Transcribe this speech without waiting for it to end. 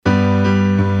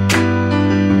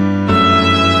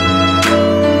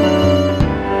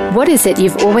What is it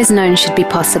you've always known should be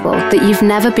possible that you've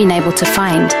never been able to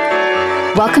find?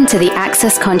 Welcome to the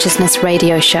Access Consciousness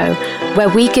Radio Show, where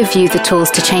we give you the tools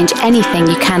to change anything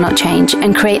you cannot change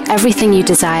and create everything you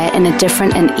desire in a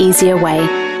different and easier way.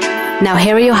 Now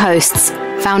here are your hosts,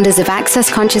 founders of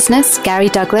Access Consciousness, Gary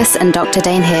Douglas and Dr.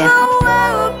 Dane Heer.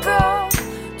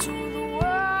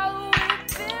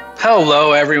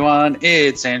 Hello, everyone.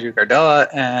 It's Andrew Gardella,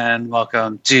 and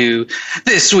welcome to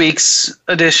this week's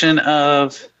edition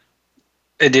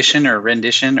or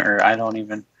rendition, or I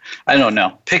don't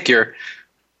know. Pick your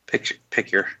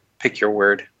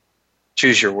word.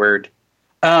 Choose your word.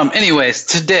 Anyways,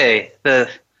 today the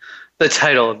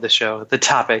title of the show, the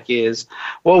topic is,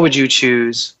 what would you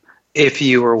choose if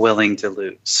you were willing to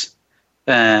lose?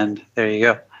 And there you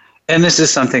go. And this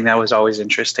is something that was always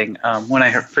interesting. When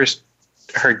I first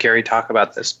heard Gary talk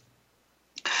about this,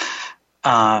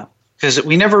 because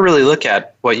we never really look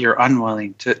at what you're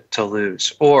unwilling to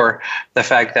lose, or the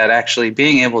fact that actually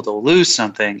being able to lose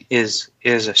something is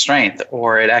a strength,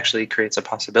 or it actually creates a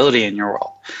possibility in your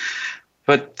world.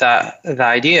 But the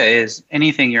idea is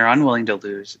anything you're unwilling to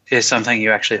lose is something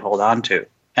you actually hold on to.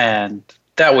 And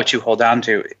that what you hold on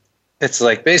to, it's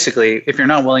like basically if you're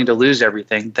not willing to lose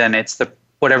everything, then it's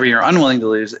whatever you're unwilling to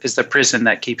lose is the prison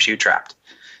that keeps you trapped.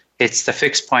 It's the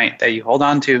fixed point that you hold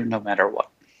on to no matter what.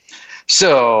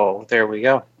 So there we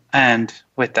go. And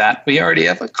with that, we already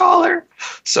have a caller.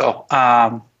 So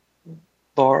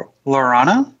Laura?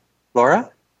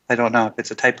 I don't know if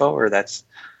it's a typo or that's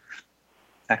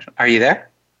actually. Are you there?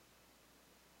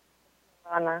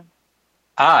 Lorana.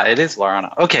 It is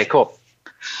Laurana. Okay, cool.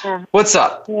 Yeah. What's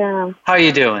up? Yeah. How are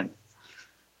you doing?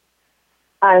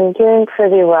 I'm doing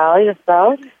pretty well.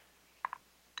 Yourself?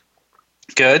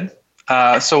 Good.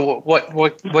 So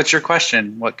what's your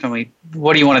question? What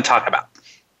do you want to talk about?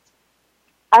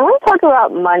 I want to talk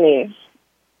about money.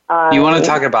 You want to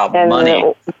talk about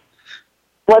money?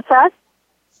 What's that?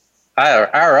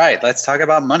 All right, let's talk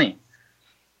about money.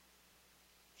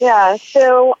 Yeah,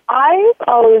 so I've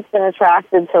always been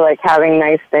attracted to like having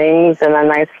nice things and a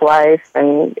nice life,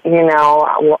 and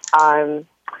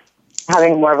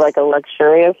having more of like a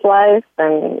luxurious life,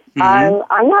 and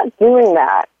I'm not doing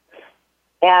that.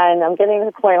 And I'm getting to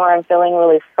the point where I'm feeling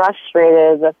really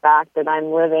frustrated, the fact that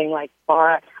I'm living like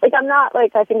far, like I'm not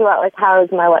like, I think about like how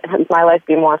does my life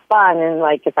be more fun, and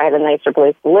like if I had a nicer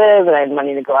place to live and I had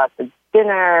money to go out to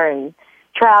dinner and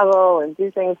travel and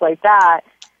do things like that.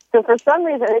 So for some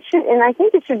reason I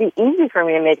think it should be easy for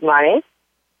me to make money,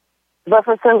 but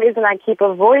for some reason I keep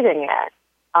avoiding it.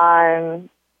 And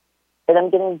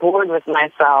I'm getting bored with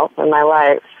myself and my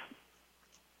life.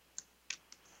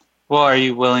 Well, are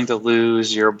you willing to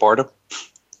lose your boredom?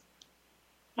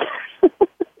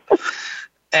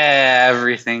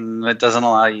 Everything that doesn't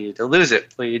allow you to lose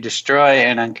it, will you destroy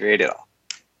and uncreate it all?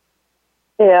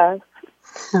 Yeah.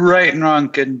 Right and wrong,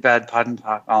 good and bad, POD and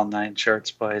POC, all nine shorts,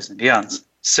 boys and beyonds.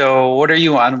 So what are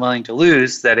you unwilling to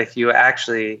lose that if you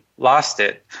actually lost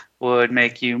it would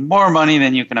make you more money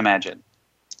than you can imagine?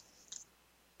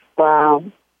 Wow.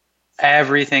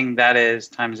 Everything that is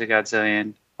times a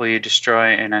godzillion. Will you destroy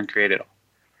and uncreate it all?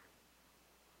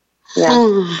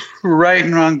 Yeah. Right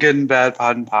and wrong, good and bad,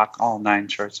 POD and POC, all nine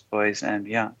shorts, boys and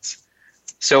beyonds.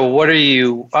 So what are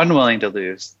you unwilling to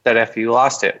lose that if you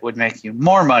lost it would make you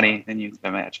more money than you can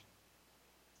imagine?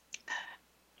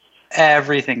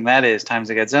 Everything that is times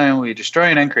a godzillion. Will you destroy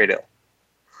and uncreate it all?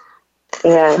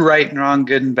 Yeah. Right and wrong,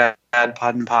 good and bad,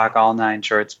 POD and POC, all nine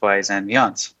shorts, boys and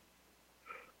beyonds.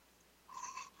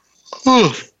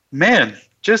 Man.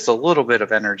 Just a little bit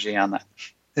of energy on that.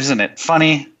 Isn't it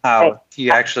funny how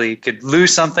you actually could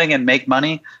lose something and make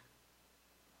money?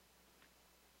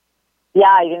 Yeah,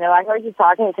 I heard you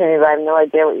talking to me, but I have no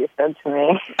idea what you said to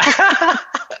me.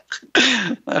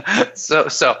 So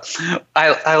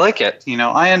I like it.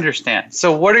 I understand.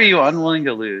 So what are you unwilling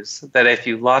to lose that if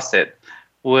you lost it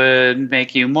would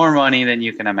make you more money than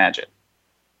you can imagine?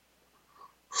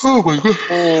 Oh my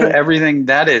God. Everything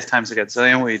that is times a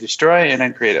godzillion will you destroy and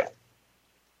then create it.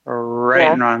 Right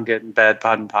and wrong, good and bad,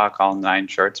 POD and POC, all nine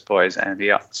shorts, boys and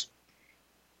beyonds.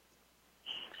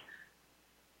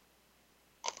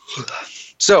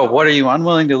 So, what are you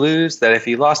unwilling to lose that if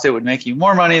you lost it would make you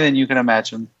more money than you can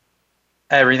imagine?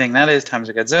 Everything that is times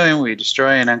a godzillion will you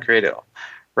destroy and uncreate it all.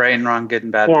 Right and wrong, good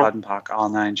and bad, POD and POC, all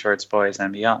nine shorts, boys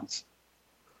and beyonds.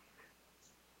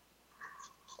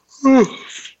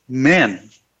 Man,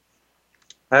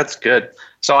 that's good.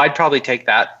 So I'd probably take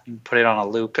that and put it on a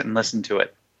loop and listen to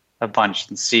it a bunch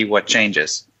and see what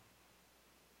changes.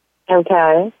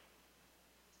 Okay.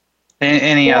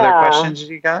 Any other questions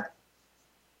you got?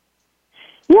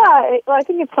 Well, I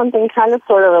think it's something kind of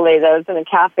sort of related. I was in a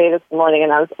cafe this morning,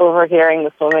 and I was overhearing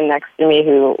this woman next to me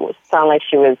who sounded like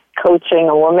she was coaching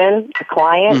a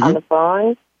client on the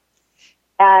phone.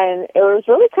 And it was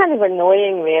really kind of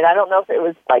annoying me, and I don't know if it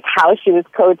was like how she was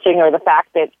coaching or the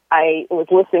fact that I was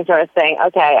listening to her saying,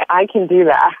 okay, I can do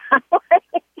that.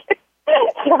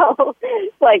 So,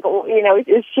 like, you know,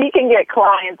 if she can get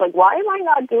clients, like, why am I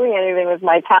not doing anything with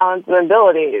my talents and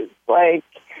abilities? Like,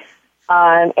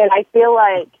 and I feel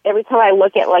like every time I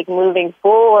look at, like, moving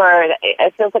forward,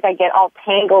 it feels like I get all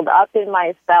tangled up in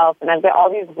myself, and I've got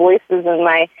all these voices in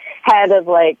my head of,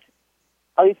 like,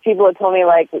 all these people that told me,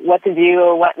 like, what to do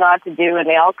or what not to do, and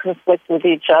they all conflict with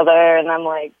each other, and I'm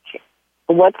like,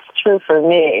 what's true for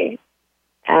me?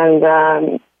 And,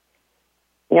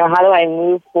 you know, how do I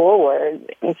move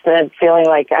forward instead of feeling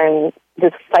like I'm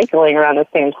just cycling around the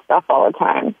same stuff all the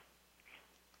time?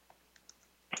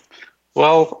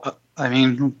 Well, I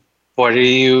mean, what are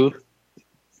you,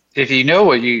 if you know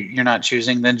what you're not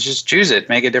choosing, then just choose it.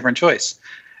 Make a different choice.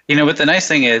 You know, but the nice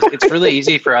thing is it's really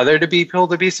easy for other people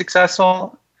to be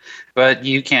successful, but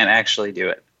you can't actually do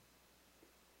it.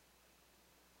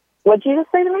 What did you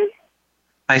just say to me?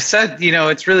 I said, you know,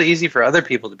 it's really easy for other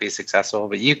people to be successful,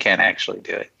 but you can't actually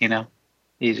do it, you know?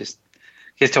 You just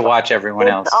get to watch everyone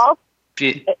else.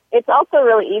 It's also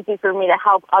really easy for me to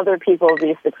help other people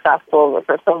be successful, but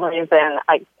for some reason,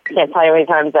 I can't tell you how many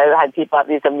times I've had people have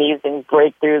these amazing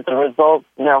breakthroughs and results,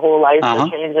 and their whole life is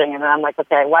changing, and I'm like,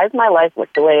 okay, why does my life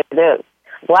look the way it is?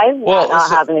 Why is that not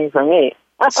happening for me?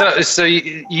 so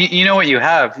you know what you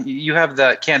have? You have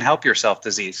the can't help yourself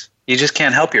disease. You just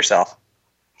can't help yourself.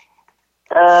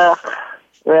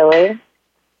 Really?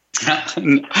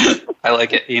 I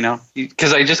like it, you know,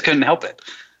 because I just couldn't help it.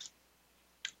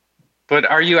 But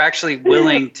are you actually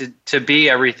willing to be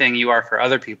everything you are for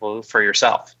other people, for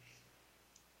yourself?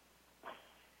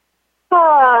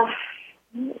 And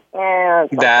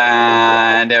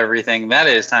everything that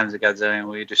is times a godzillion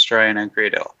will you destroy and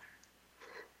uncreate it all.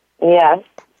 Yeah.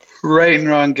 Right and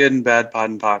wrong, good and bad, pod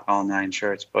and pock, all nine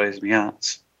shorts, boys and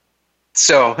beyonds.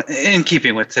 So, in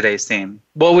keeping with today's theme,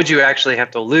 what would you actually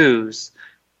have to lose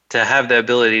to have the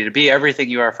ability to be everything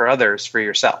you are for others for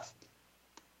yourself?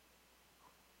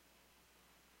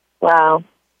 Wow.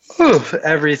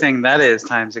 Everything that is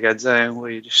times a godzillion will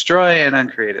you destroy and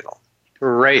uncreate it all.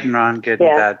 Right and wrong, good and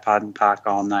bad, pod and pock,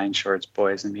 all nine shorts,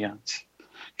 boys and beyonds.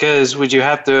 Because would you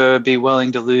have to be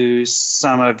willing to lose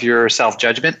some of your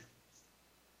self-judgment?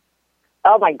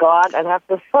 Oh my God, I'd have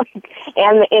to,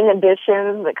 and the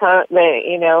inhibitions that come,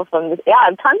 you know, from the,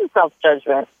 tons of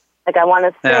self-judgment. Like I want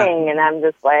to sing, and I'm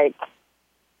just like,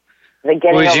 would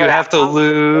you have to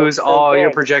lose all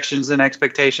your projections and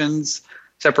expectations,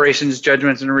 separations,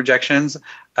 judgments, and rejections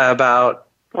about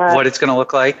what it's going to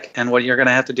look like and what you're going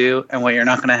to have to do and what you're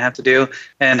not going to have to do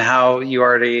and how you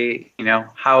already, you know,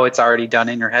 how it's already done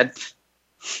in your head?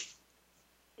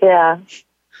 Yeah.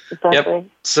 Exactly. Yep.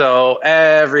 So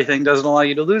everything doesn't allow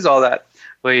you to lose all that.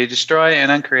 Will you destroy and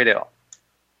uncreate it all?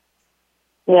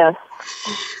 Yes.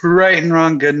 Right and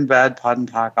wrong, good and bad, pod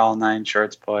and pock, all nine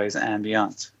shorts, boys and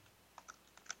beyonds.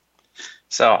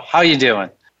 So how you doing?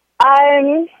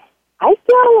 I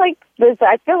feel like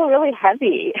I feel really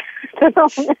heavy.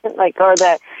 Like, or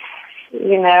that,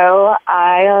 you know,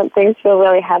 I don't think feel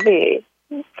really heavy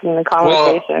from the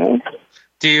conversation. Well,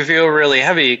 do you feel really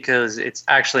heavy because it's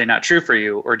actually not true for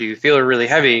you? Or do you feel really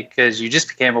heavy because you just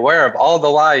became aware of all the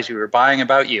lies you were buying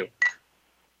about you?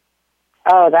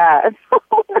 Oh, that.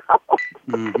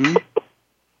 Mm-hmm.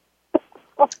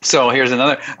 So here's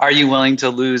another. Are you willing to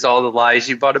lose all the lies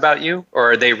you bought about you?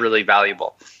 Or are they really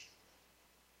valuable?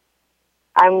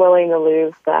 I'm willing to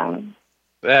lose them.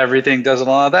 Everything doesn't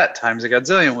allow that. Times a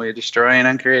godzillion will you destroy and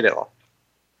uncreate it all.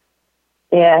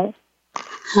 Yeah.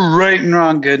 Right and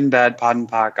wrong, good and bad, pod and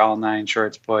pock, all nine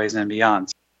shorts, boys and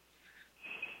beyonds.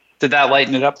 Did that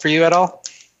lighten it up for you at all?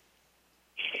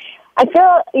 I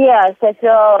feel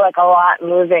like a lot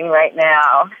moving right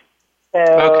now. So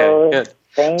okay,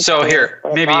 good. So here,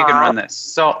 maybe you can run this.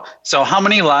 So how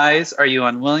many lies are you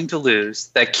unwilling to lose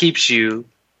that keeps you,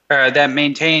 that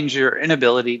maintains your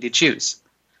inability to choose?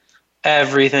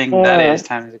 Everything that is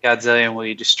times a godzillion will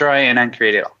you destroy and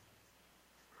uncreate it all.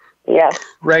 Yes.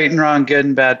 Right and wrong, good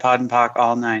and bad, pod and pock,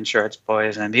 all nine shorts,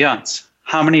 boys and beyonds.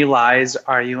 How many lies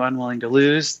are you unwilling to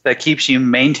lose that keeps you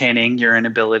maintaining your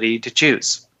inability to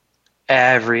choose?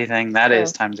 Everything that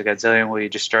is times a godzillion will you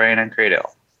destroy and uncreate it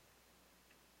all.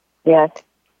 Yes.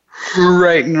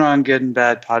 Right and wrong, good and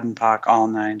bad, pod and pock, all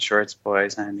nine shorts,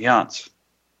 boys and beyonds.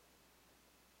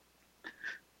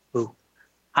 Ooh.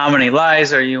 How many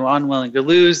lies are you unwilling to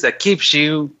lose that keep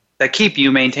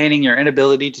you maintaining your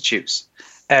inability to choose?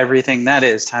 everything that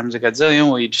is times a gazillion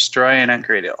will you destroy and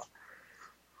uncreate it all.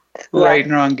 Yeah. Right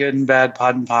and wrong, good and bad,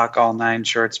 pod and pock, all nine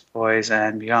shorts, boys,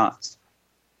 and beyonds.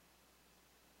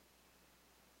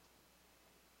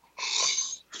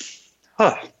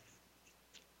 Huh.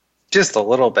 Just a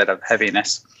little bit of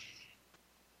heaviness.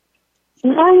 I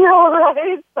know,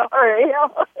 right? Sorry.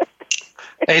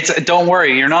 Don't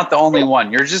worry, you're not the only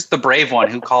one. You're just the brave one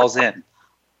who calls in.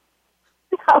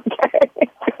 Okay.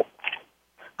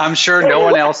 I'm sure no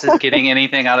one else is getting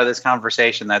anything out of this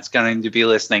conversation that's going to be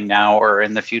listening now or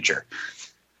in the future.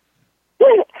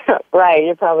 Right,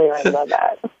 you're probably right about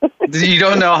that. You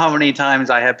don't know how many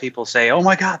times I have people say, oh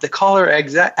my God, the caller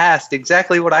asked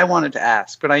exactly what I wanted to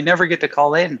ask, but I never get to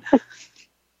call in.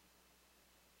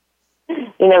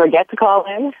 You never get to call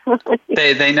in?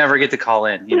 They never get to call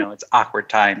in. You know, it's awkward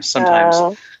times.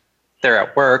 Sometimes they're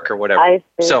at work or whatever. I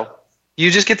see. So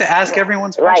you just get to ask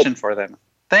everyone's question for them.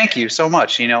 Thank you so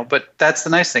much, you know, but that's the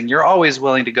nice thing. You're always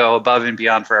willing to go above and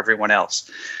beyond for everyone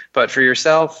else. But for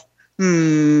yourself,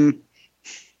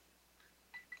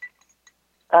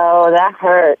 Oh, that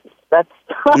hurts. That's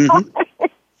mm-hmm.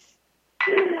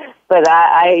 But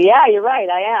yeah, you're right.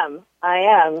 I am,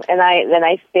 and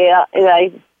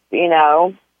I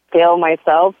feel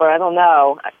myself, or I don't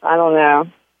know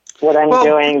what I'm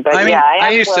doing. But I am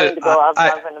willing to go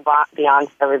above and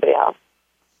beyond for everybody else.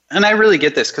 And I really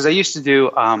get this because I used to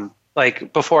do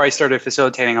like before I started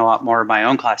facilitating a lot more of my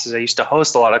own classes. I used to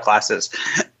host a lot of classes.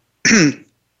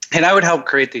 And I would help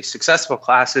create these successful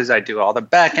classes. I'd do all the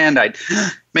back end. I'd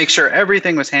make sure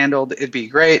everything was handled. It'd be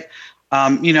great.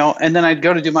 And then I'd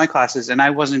go to do my classes, and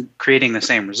I wasn't creating the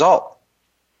same result.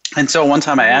 And so one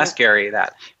time I asked Gary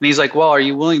that, and he's like, well, are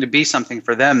you willing to be something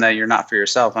for them that you're not for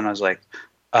yourself? And I was like,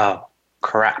 oh,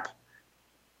 crap.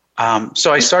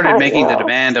 So I started making the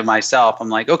demand of myself. I'm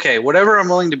like, okay, whatever I'm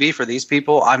willing to be for these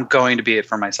people, I'm going to be it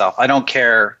for myself. I don't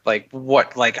care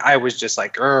I was just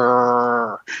like,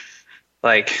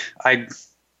 like I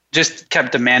just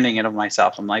kept demanding it of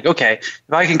myself. I'm like, okay,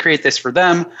 if I can create this for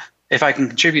them, if I can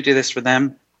contribute to this for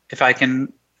them, if I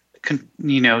can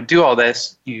do all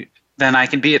this, then I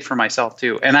can be it for myself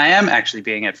too. And I am actually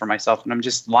being it for myself, and I'm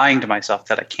just lying to myself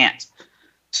that I can't.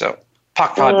 So,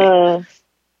 pock pod me.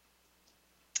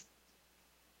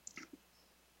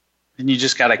 And you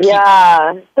just got to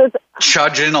keep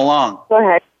trudging along. Go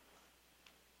ahead.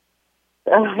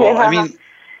 Well, I mean,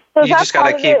 so you just got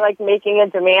to keep like making a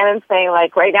demand and saying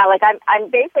like right now, like I'm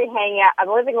basically hanging out. I'm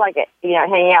living like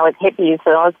hanging out with hippies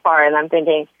for the most part, and I'm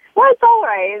thinking, well, it's all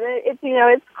right. It's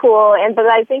it's cool. But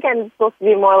I think I'm supposed to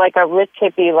be more like a rich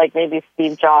hippie, like maybe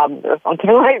Steve Jobs or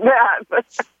something like that.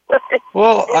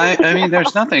 Well, I mean,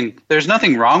 there's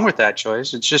nothing wrong with that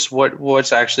choice. It's just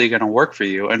what's actually going to work for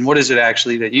you, and what is it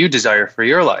actually that you desire for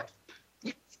your life.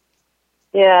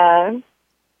 Yeah.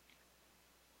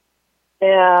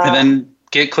 And then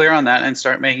get clear on that and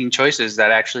start making choices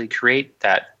that actually create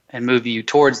that and move you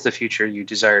towards the future you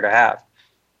desire to have.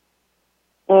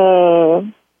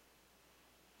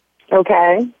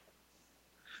 Okay.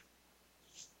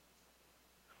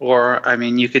 Or, I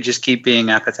mean, you could just keep being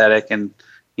apathetic and,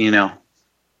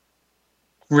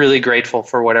 really grateful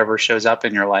for whatever shows up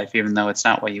in your life, even though it's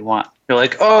not what you want. You're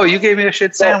like, oh, you gave me a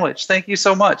shit sandwich. Thank you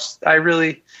so much. I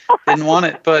really didn't want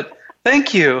it, but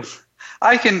thank you.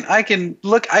 I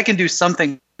can do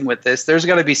something with this. There's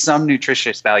got to be some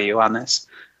nutritious value on this.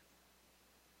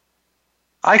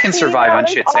 I can survive on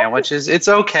shit sandwiches. It's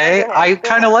okay. I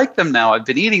kind of like them now. I've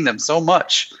been eating them so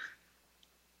much.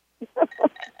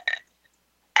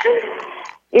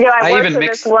 I worked with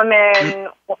this woman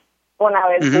when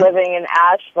I was living in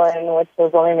Ashland, which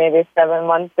was only maybe 7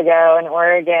 months ago in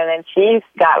Oregon, and she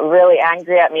got really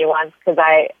angry at me once because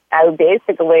I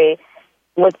basically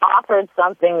was offered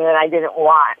something that I didn't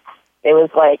want. It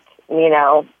was like,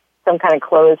 some kind of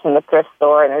clothes from the thrift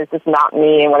store, and it was just not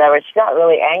me and whatever. She got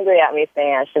really angry at me,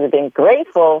 saying I should have been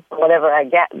grateful for whatever I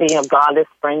get. God just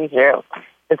brings you,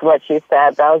 is what she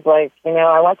said. But I was like,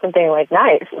 I want something like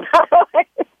nice.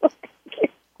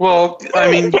 Well,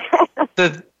 I mean,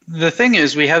 the thing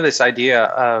is, we have this idea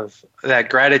of that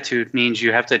gratitude means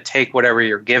you have to take whatever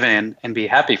you're given and be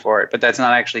happy for it, but that's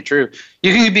not actually true.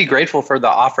 You can be grateful for the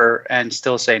offer and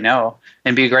still say no,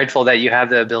 and be grateful that you have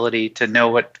the ability to know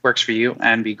what works for you,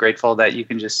 and be grateful that you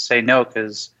can just say no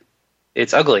because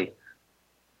it's ugly.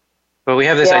 But we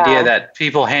have this idea that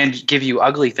people give you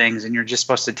ugly things, and you're just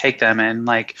supposed to take them and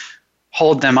like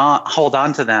hold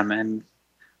on to them. And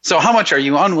so how much are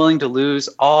you unwilling to lose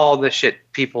all the shit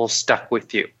people stuck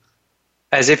with you?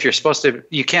 As if you're supposed to,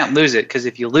 you can't lose it, because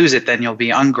if you lose it, then you'll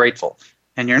be ungrateful.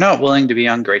 And you're not willing to be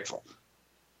ungrateful.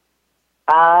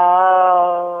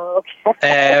 Oh. Okay.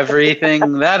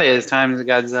 Everything that is times a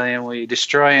godzillion will you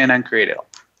destroy and uncreate it all.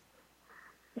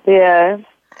 Yeah.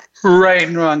 Right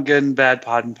and wrong, good and bad,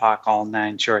 pod and pock, all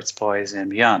 9 shorts, boys,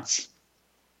 and beyonds.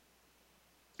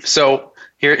 So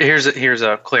here's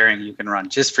a clearing you can run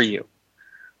just for you.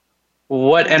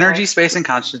 What energy, space, and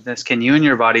consciousness can you and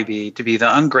your body be to be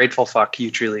the ungrateful fuck you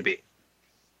truly be?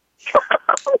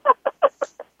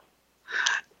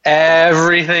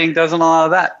 Everything doesn't allow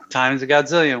that. Times a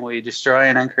godzillion will you destroy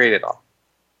and uncreate it all.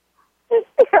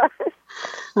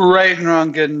 Right and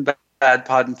wrong, good and bad,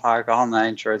 pod and pock, all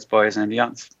 9 shorts, boys, and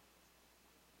beyonds.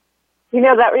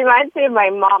 That reminds me of my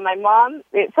mom.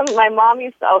 My mom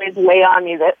used to always lay on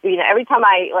me that, every time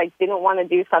I didn't want to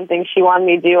do something she wanted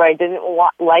me to do, or I didn't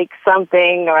like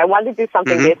something, or I wanted to do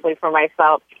something basically for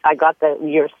myself, I got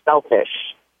you're selfish.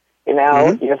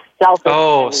 You're selfish.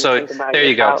 Oh, so there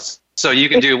you go. So you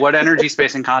can do what energy,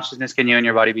 space, and consciousness can you and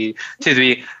your body be to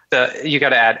be you got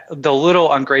to add the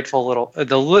little ungrateful little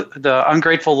the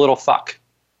ungrateful little fuck.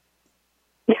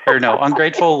 Or no,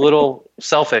 ungrateful little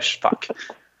selfish fuck.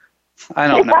 I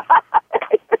don't know.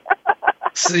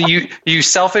 So you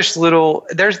selfish little.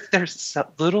 There's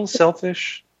little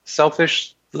selfish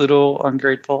little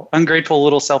ungrateful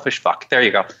little selfish fuck. There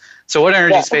you go. So what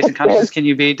energy, space, and consciousness can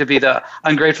you be to be the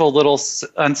ungrateful little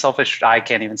unselfish? I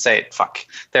can't even say it. Fuck.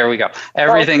 There we go.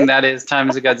 Everything that is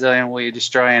times a godzillion will you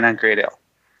destroy and uncreate it.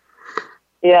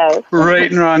 Yes. Right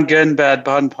and wrong, good and bad,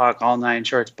 bud and pock, all 9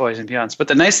 shorts, boys and beyonds. But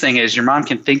the nice thing is your mom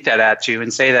can think that at you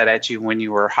and say that at you when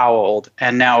you were how old,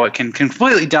 and now it can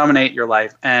completely dominate your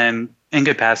life and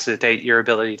incapacitate your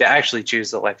ability to actually choose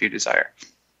the life you desire.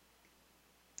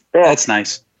 Yeah. That's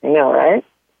nice. I know, right?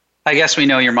 I guess we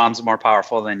know your mom's more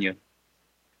powerful than you.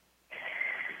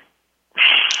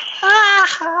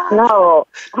 No.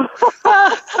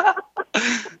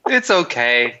 It's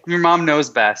okay. Your mom knows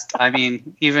best. I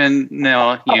mean, even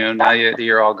now that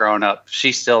you're all grown up,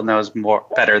 she still knows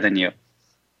better than you.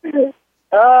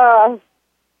 Oh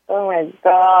my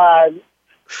God.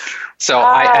 So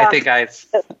I think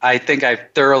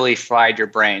I've thoroughly fried your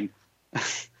brain.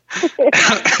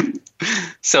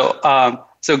 So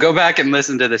go back and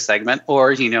listen to this segment,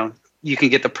 or you can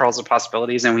get the Pearls of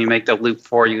Possibilities, and we make the loop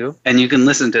for you, and you can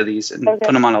listen to these and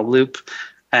put them on a loop,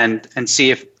 and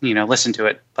see if listen to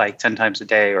it like 10 times a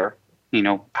day, or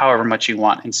however much you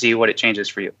want, and see what it changes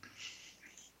for you.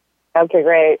 Okay,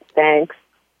 great. Thanks.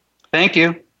 Thank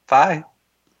you. Bye.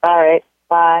 All right.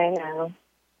 Bye now.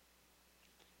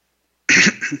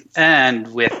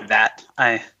 And with that,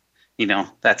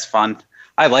 that's fun.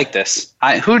 I like this.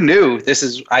 Who knew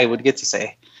I would get to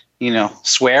say,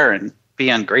 swear and be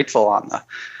ungrateful on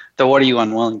the What Are You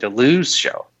Unwilling to Lose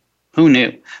show. Who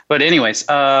knew? But anyways,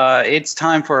 it's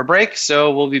time for a break,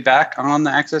 so we'll be back on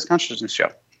the Access Consciousness show.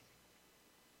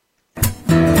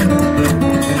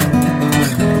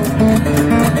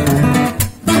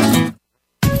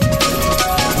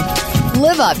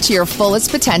 Live up to your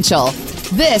fullest potential.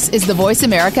 This is the Voice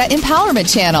America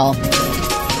Empowerment Channel.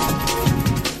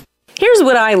 Here's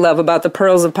what I love about the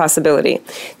Pearls of Possibility.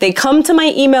 They come to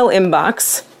my email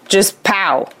inbox, just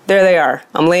pow. There they are.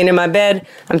 I'm laying in my bed.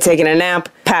 I'm taking a nap.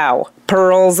 Pow.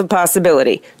 Pearls of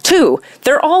Possibility. 2,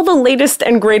 they're all the latest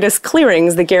and greatest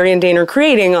clearings that Gary and Dane are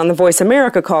creating on the Voice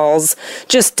America calls,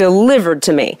 just delivered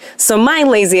to me. So my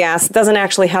lazy ass doesn't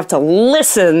actually have to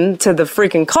listen to the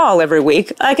freaking call every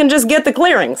week. I can just get the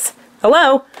clearings.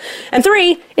 Hello? And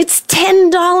 3, it's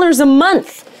 $10 a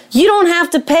month. You don't have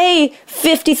to pay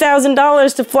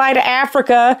 $50,000 to fly to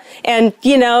Africa and,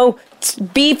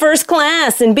 be first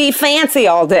class and be fancy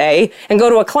all day and go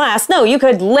to a class. No, you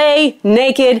could lay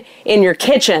naked in your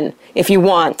kitchen if you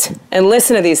want and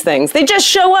listen to these things. They just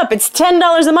show up. It's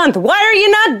 $10 a month. Why are you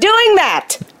not doing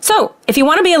that? So, if you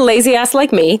want to be a lazy ass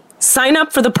like me, sign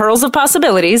up for the Pearls of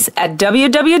Possibilities at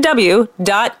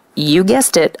you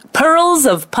guessed it,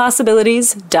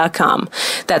 pearlsofpossibilities.com.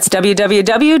 That's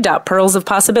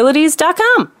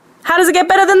www.pearlsofpossibilities.com. How does it get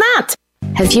better than that?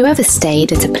 Have you ever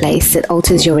stayed at a place that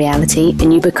alters your reality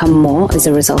and you become more as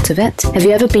a result of it? Have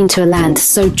you ever been to a land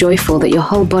so joyful that your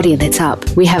whole body lit up?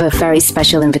 We have a very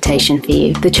special invitation for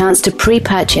you. The chance to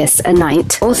pre-purchase a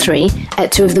night or 3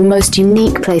 at 2 of the most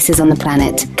unique places on the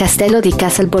planet, Castello di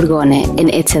Casalborgone in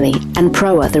Italy and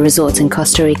Proa, the resort in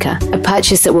Costa Rica. A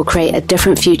purchase that will create a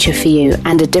different future for you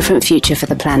and a different future for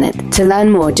the planet. To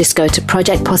learn more, just go to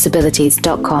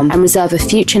projectpossibilities.com and reserve a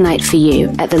future night for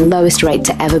you at the lowest rate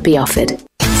to ever be offered.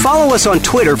 Follow us on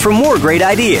Twitter for more great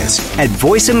ideas at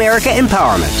Voice America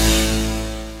Empowerment.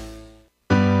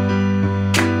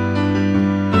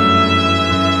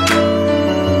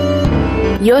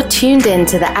 You're tuned in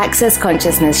to the Access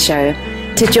Consciousness Show.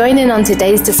 To join in on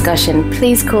today's discussion,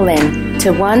 please call in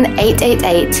to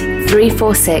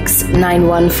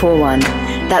 1-888-346-9141.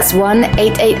 That's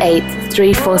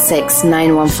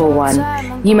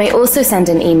 1-888-346-9141. You may also send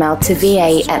an email to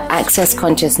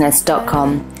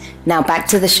va@accessconsciousness.com. Now back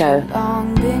to the show.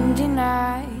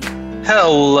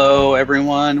 Hello,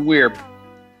 everyone. We're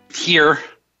here.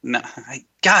 No,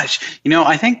 gosh,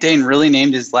 I think Dane really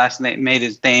made his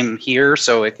name here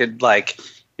so it could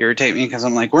irritate me because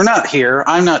I'm like, we're not here.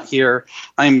 I'm not here.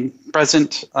 I'm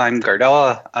present. I'm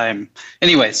Gardella.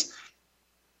 Anyways.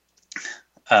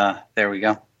 There we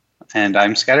go. And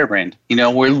I'm scatterbrained.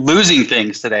 We're losing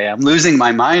things today. I'm losing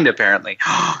my mind apparently.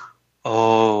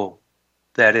 Oh,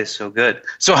 that is so good.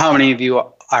 So how many of you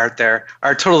out there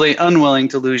are totally unwilling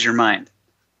to lose your mind?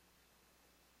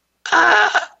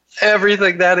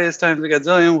 Everything that is times a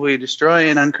gazillion we destroy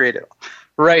and uncreate it.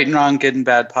 Right and wrong, good and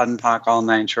bad, pod and pock, all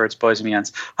nine shorts, boys and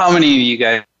beyonds. How many of you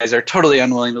guys are totally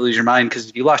unwilling to lose your mind? Because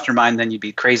if you lost your mind, then you'd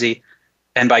be crazy.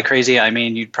 And by crazy, I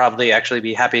mean you'd probably actually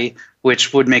be happy,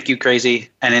 which would make you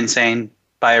crazy and insane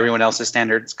by everyone else's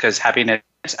standards, because happiness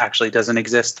actually doesn't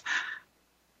exist.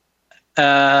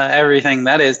 Everything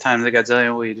that is times a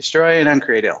gazillion we destroy and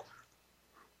uncreate it.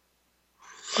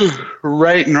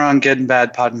 Right and wrong, good and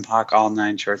bad, pod and pock, all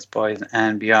nine shorts, boys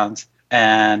and beyonds.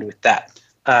 And with that,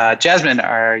 Jasmine,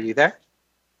 are you there?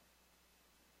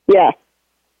 Yeah.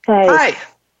 Hi.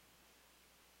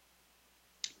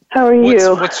 How are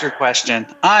you? What's your question?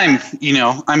 I'm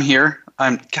here.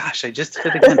 Gosh, I just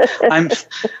did it again.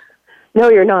 No,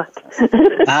 you're not.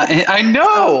 I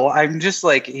know. I'm just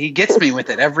like, he gets me with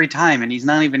it every time, and he's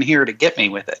not even here to get me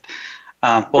with it.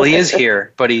 Well, he is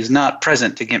here, but he's not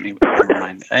present to get me with it. Never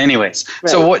mind. Anyways, right.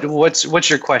 So what's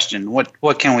your question?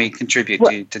 What can we contribute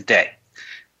to today?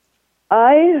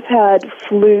 I've had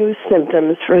flu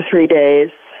symptoms for 3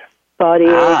 days, body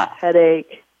ache,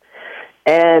 headache,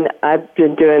 and I've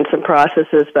been doing some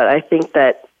processes, but I think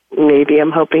that maybe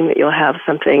I'm hoping that you'll have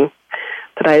something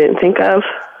that I didn't think of.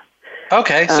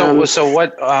 Okay, so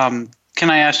what can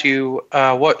I ask you?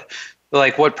 What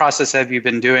process have you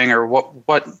been doing, or what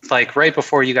right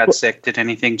before you got sick? Did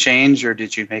anything change, or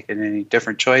did you make any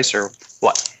different choice, or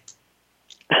what?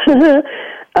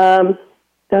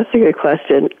 That's a good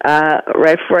question.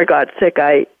 Right before I got sick,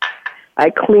 I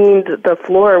cleaned the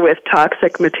floor with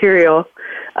toxic material.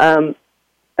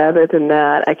 Other than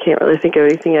that, I can't really think of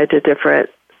anything I did different.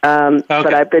 Okay.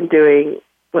 But I've been doing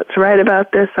what's right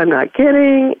about this, I'm not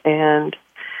kidding, and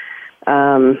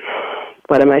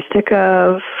what am I sick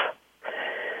of,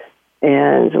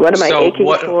 and what am I aching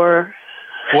for?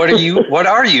 What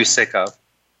are you sick of?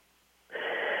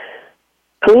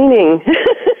 Cleaning.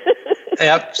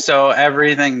 Yep, so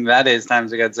everything that is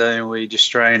times a gazillion, we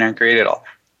destroy and uncreate it all.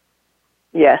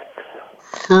 Yes.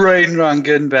 Right and wrong,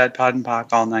 good and bad, pod and pock,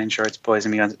 all nine shorts, boys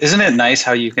and beyonds. Isn't it nice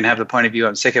how you can have the point of view,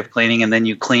 I'm sick of cleaning, and then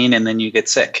you clean, and then you get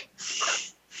sick?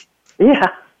 Yeah.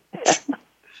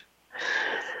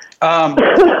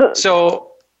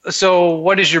 So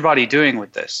what is your body doing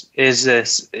with this? Is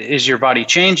your body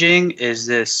changing? Is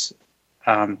this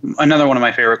another one of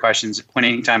my favorite questions? When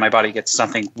anytime my body gets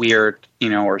something weird,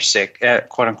 or sick,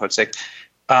 quote unquote sick.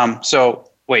 So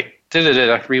wait,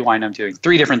 rewind. I'm doing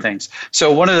 3 different things.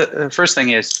 So one of the first thing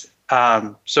is,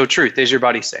 so truth, is your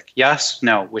body sick? Yes,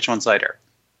 no. Which one's lighter?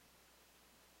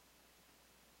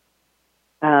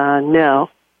 No.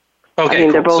 Okay, I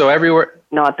mean, they're both so everywhere,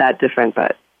 not that different,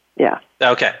 but yeah.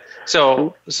 Okay,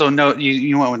 so no,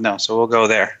 you went with no, so we'll go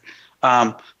there.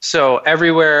 So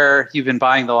everywhere you've been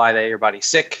buying the lie that your body's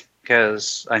sick,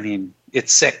 because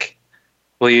it's sick.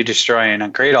 Will you destroy and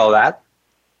uncreate all that?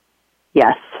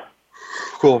 Yes.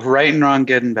 Cool. Right and wrong,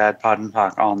 good and bad, pod and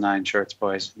pock, all nine shorts,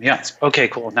 boys. Yes. Okay,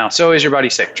 cool. Now, so is your body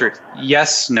sick? Truth.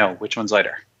 Yes, no. Which one's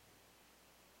lighter?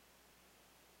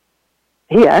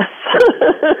 Yes.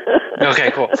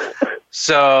 Okay, cool.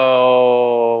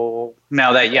 So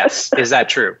now that yes, is that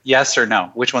true? Yes or no?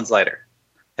 Which one's lighter?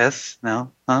 Yes, no,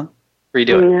 huh?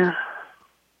 Redo it. Yeah.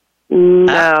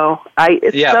 No.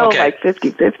 It's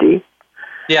 50-50.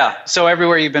 Yeah. So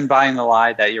everywhere you've been buying the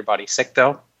lie that your body's sick,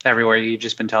 though, everywhere you've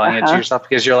just been telling it to yourself,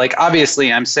 because you're like,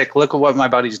 obviously I'm sick. Look at what my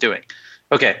body's doing.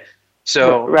 Okay.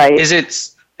 So right. Is it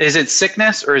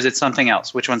sickness or is it something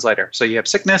else? Which one's lighter? So you have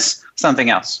sickness, something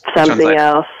else. Something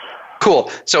else. Cool.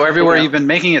 So everywhere you've been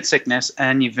making it sickness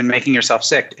and you've been making yourself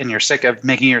sick and you're sick of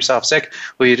making yourself sick,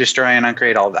 will you destroy and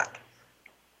uncreate all of that?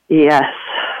 Yes.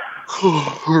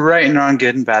 Right and wrong,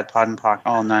 good and bad, pod and pock,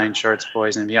 all nine shorts,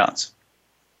 boys and beyonds.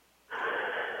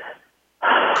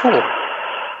 Cool.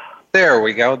 There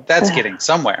we go. That's getting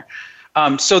somewhere.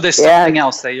 So this something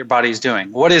else that your body's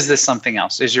doing. What is this something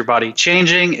else? Is your body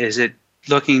changing? Is it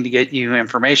looking to get you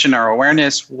information or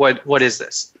awareness? What is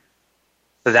this?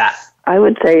 That. I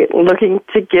would say looking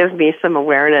to give me some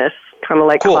awareness, kind of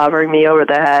like clobbering me over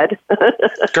the head.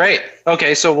 Great.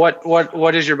 Okay, so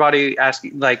what is your body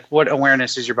asking? Like, what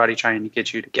awareness is your body trying to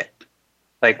get you to get?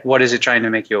 Like, what is it trying to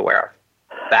make you aware of?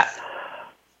 That.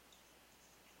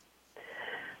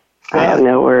 I have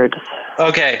no words.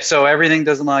 Okay, so everything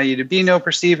doesn't allow you to be, know,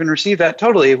 perceive, and receive that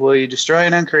totally. Will you destroy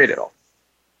and uncreate it all?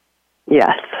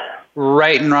 Yes.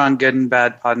 Right and wrong, good and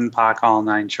bad, POD and POC, all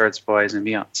 9 shorts, boys, and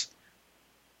beyonds.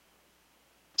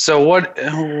 So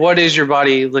what is your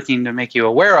body looking to make you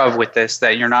aware of with this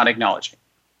that you're not acknowledging?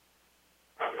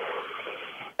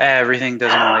 Everything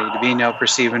doesn't allow you to be, know,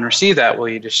 perceive, and receive that. Will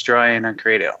you destroy and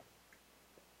uncreate it all?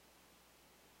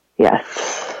 Yes.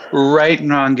 Right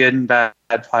and wrong, good and bad,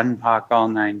 POD and POC, all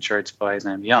 9 shorts, boys,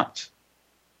 and beyonds.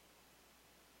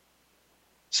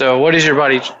 So what is your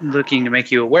body looking to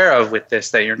make you aware of with this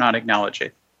that you're not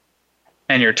acknowledging?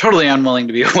 And you're totally unwilling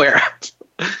to be aware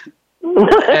of?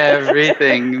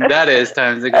 Everything that is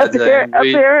times the Godzilla.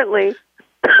 Apparently.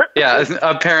 Yeah,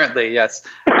 apparently, yes.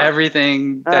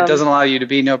 Everything that doesn't allow you to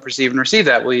be, know, perceive, and receive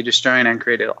that, will you destroy and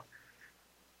uncreate it all?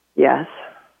 Yes.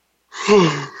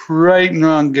 Right and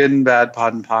wrong, good and bad,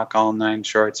 POD and POC, all 9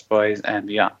 shorts, boys, and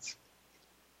beyonds.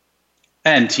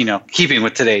 And, keeping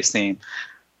with today's theme,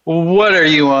 what are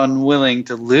you unwilling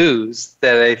to lose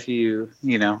that if you,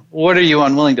 what are you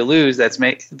unwilling to lose that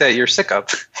you're sick of?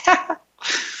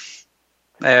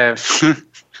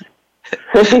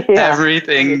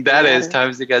 Everything that is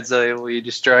times the Godzilla, will you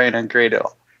destroy and uncreate it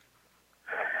all?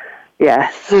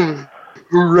 Yes.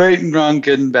 Right and wrong,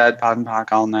 good and bad, POD and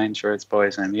POC, all 9 shorts,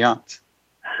 boys, and beyond.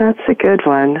 That's a good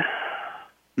one.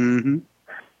 Mm-hmm.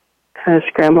 Kind of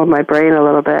scrambled my brain a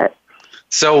little bit.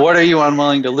 So what are you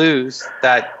unwilling to lose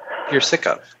that you're sick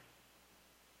of?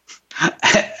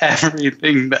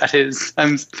 Everything that is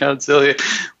times Godzilla,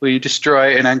 will you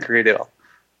destroy and uncreate it all?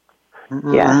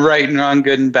 Yeah. Right and wrong,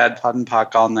 good and bad, POD and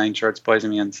POC, all 9 shorts, boys,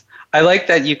 and beyonds. I like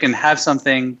that you can have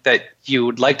something that you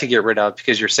would like to get rid of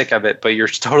because you're sick of it, but you're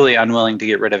totally unwilling to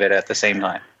get rid of it at the same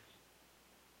time.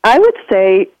 I would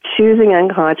say choosing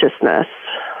unconsciousness.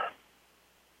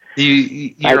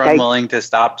 You're unwilling to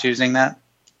stop choosing that?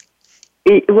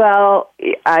 Well,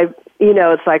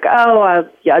 it's like, I'll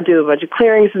do a bunch of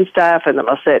clearings and stuff, and then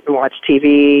I'll sit and watch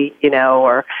TV,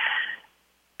 or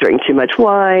drink too much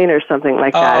wine or something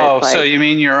like that. Oh, so you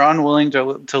mean you're unwilling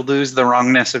to lose the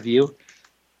wrongness of you?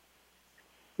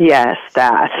 Yes,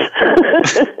 that.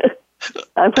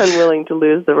 I'm unwilling to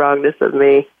lose the wrongness of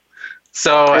me.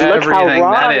 So and everything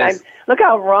that is. Look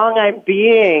how wrong I'm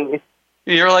being.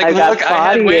 You're like, look,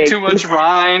 I had way too much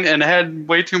wine and had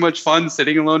way too much fun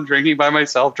sitting alone drinking by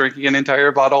myself, drinking an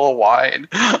entire bottle of wine.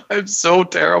 I'm so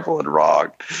terrible and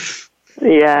wrong.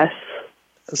 Yes.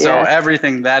 So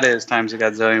everything that is times a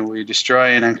Godzillion, will you destroy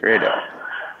and uncreate it?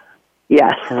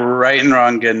 Yes. Right and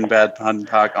wrong, good and bad, POD and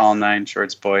POC, all 9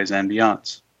 shorts, boys, and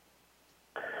beyonds.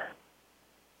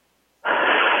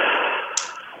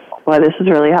 Well, this is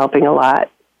really helping a lot.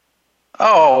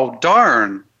 Oh,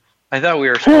 darn. I thought we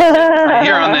were supposed to.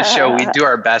 Here on this show, we do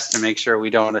our best to make sure we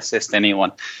don't assist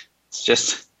anyone. It's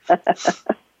just... Yeah,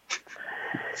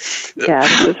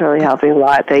 this is really helping a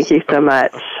lot. Thank you so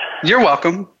much. You're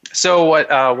welcome. So what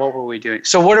were we doing?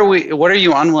 So what are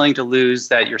you unwilling to lose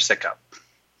that you're sick of?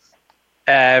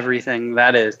 Everything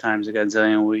that is times a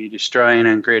Godzillion, will you destroy and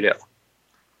uncreate it?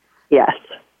 Yes.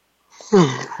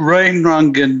 Right and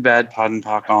wrong, good and bad, POD and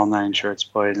POC, all 9 shorts,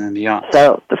 boys, and beyond.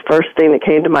 So the first thing that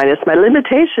came to mind is my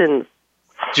limitations.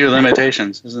 Your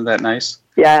limitations. Isn't that nice?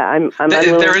 Yeah, I'm unwilling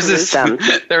to lose them.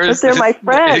 But they're my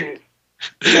friends.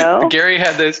 No? Gary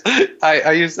had this.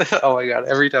 I used to, oh my God,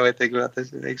 every time I think about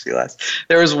this, it makes me laugh.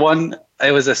 There was one,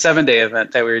 it was a 7-day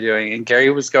event that we were doing, and Gary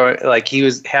was going, like, he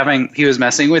was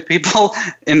messing with people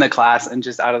in the class and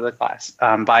just out of the class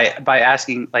by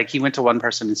asking, like, he went to one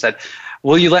person and said,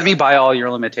 will you let me buy all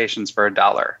your limitations for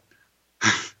 $1?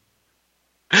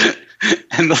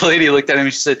 And the lady looked at him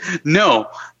and she said, no,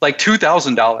 like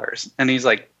 $2,000. And he's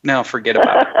like, no, forget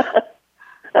about it.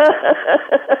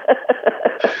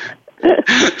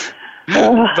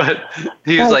 But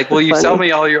he was like, will you sell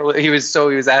me all your, he was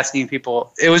asking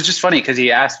people, it was just funny because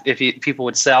he asked if people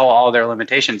would sell all their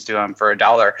limitations to him for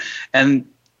 $1. And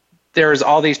there was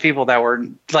all these people that were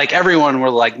like, everyone were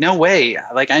like, no way.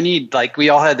 Like, I need, like, we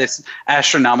all had this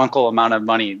astronomical amount of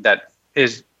money that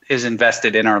is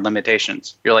invested in our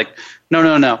limitations. You're like, no.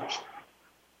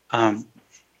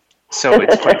 So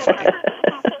it's quite funny.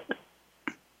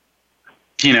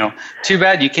 You know, too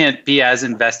bad you can't be as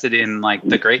invested in, like,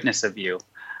 the greatness of you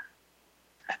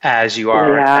as you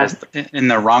are as in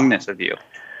the wrongness of you.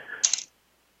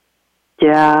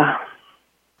 Yeah.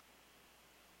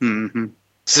 Mm-hmm.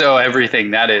 So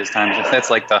everything that is times, that's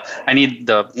like I need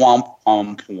the womp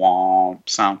womp womp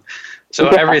sound. So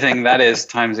everything that is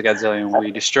times a godzillion,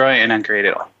 we destroy and uncreate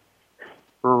it all.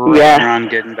 Right and wrong,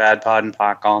 good and bad, pod and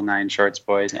pock, all 9 shorts,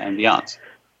 boys, and beyonds.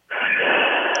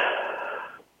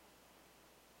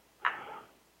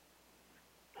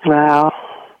 Wow.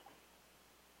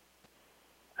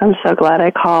 I'm so glad I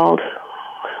called.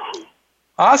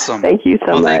 Awesome. Thank you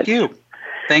so much. Thank you.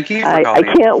 Thank you for I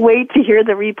calling. can't wait to hear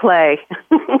the replay.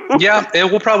 Yeah,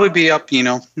 it will probably be up,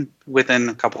 within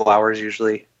a couple hours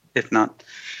usually, if not.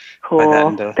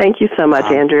 Cool. Thank you so much,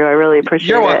 Andrew. I really appreciate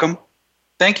it. You're welcome.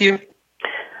 Thank you.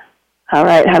 All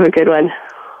right. Have a good one.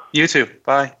 You too.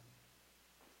 Bye.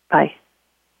 Bye.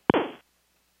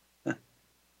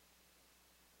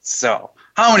 So,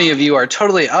 how many of you are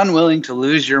totally unwilling to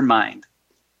lose your mind?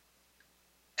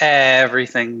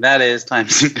 Everything that is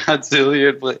times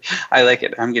godzillion. I like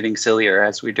it. I'm getting sillier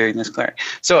as we're doing this clearing.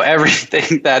 So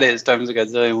everything that is times a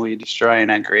godzillion, we destroy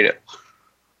and uncreate it.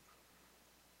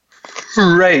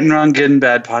 Right and wrong, good and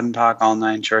bad, pod and talk, all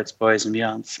 9 shorts, boys and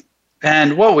beyonds.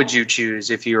 And what would you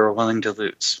choose if you were willing to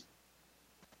lose?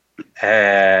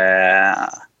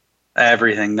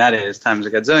 Everything that is times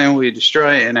a godzillion, we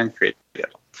destroy and uncreate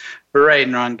it. Right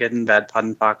and wrong, good and bad, pod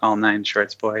and talk, all 9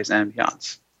 shorts, boys and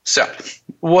beyonds. So,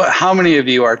 how many of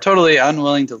you are totally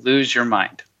unwilling to lose your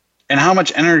mind? And how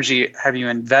much energy have you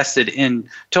invested in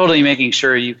totally making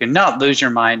sure you cannot lose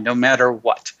your mind no matter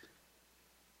what?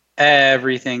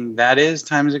 Everything that is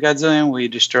times a godzillion, we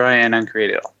destroy and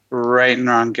uncreate it all. Right and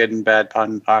wrong, good and bad, pod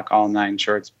and pock, all 9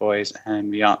 shorts, boys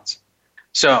and beyonds.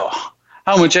 So,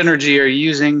 how much energy are you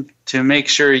using to make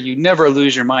sure you never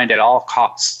lose your mind at all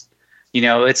costs?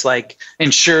 It's like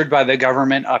insured by the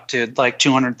government up to like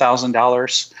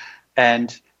 $200,000,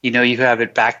 and you have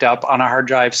it backed up on a hard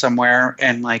drive somewhere,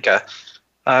 and like a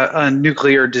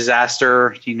nuclear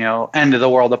disaster, end of the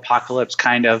world apocalypse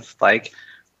kind of like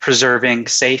preserving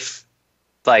safe,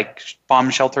 like bomb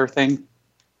shelter thing.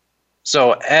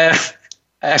 So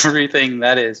everything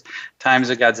that is times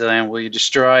a godzillion, will you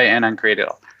destroy and uncreate it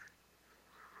all?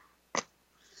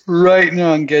 Right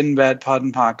now, I'm getting bad, pod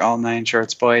and pock, all 9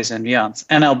 shorts, boys and beyonds.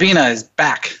 And Albina is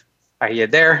back. Are you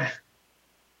there?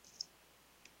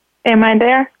 Am I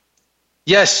there?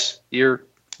 Yes, we're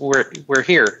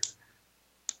here.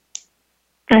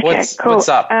 Okay, cool. What's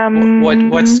up?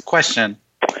 What's the question?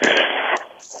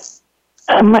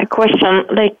 My question,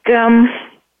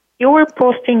 you were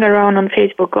posting around on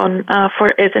Facebook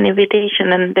as an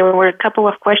invitation, and there were a couple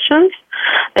of questions,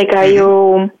 like, are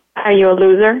you a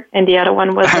loser? And the other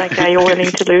one was like, are you willing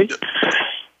to lose?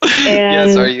 And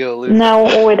yes, are you a loser?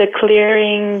 Now with the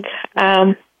clearing,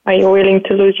 are you willing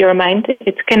to lose your mind?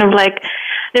 It's kind of like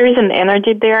there is an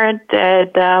energy there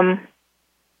that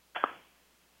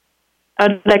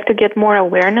I'd like to get more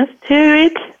awareness to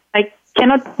it. I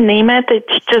cannot name it.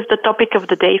 It's just the topic of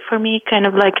the day for me. Kind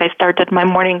of like I started my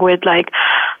morning with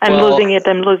I'm losing it,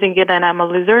 and I'm a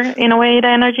loser in a way, the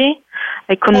energy.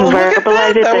 I couldn't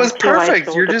verbalize it. That was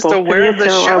perfect. You're just aware of the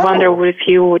show. I wonder if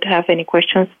you would have any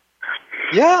questions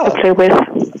to play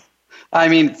with. I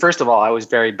mean, first of all, I was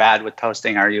very bad with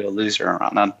posting "Are you a loser?"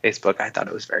 around on Facebook. I thought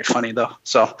it was very funny, though.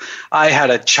 So I had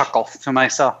a chuckle to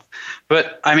myself.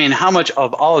 But, I mean, how much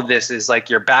of all of this is like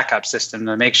your backup system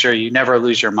to make sure you never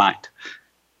lose your mind?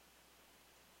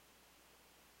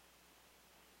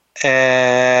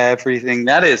 Everything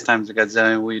that is times a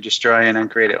godzillion, we destroy and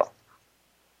uncreate it all.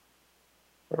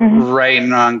 Mm-hmm. Right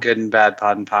and wrong, good and bad,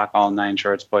 pod and pock, all 9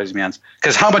 shorts, boys and beyonds.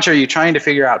 Because how much are you trying to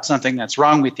figure out something that's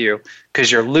wrong with you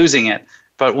because you're losing it,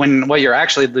 but when what you're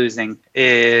actually losing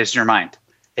is your mind,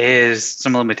 is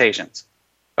some limitations.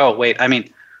 Oh, wait, I mean,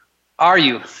 are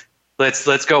you,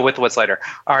 let's go with what's later.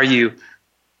 Are you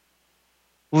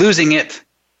losing it?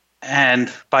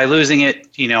 And by losing it,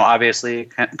 obviously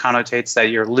connotates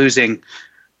that you're losing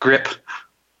grip,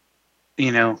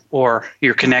 or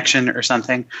your connection or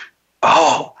something.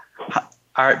 Oh,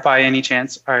 by any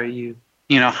chance, are you,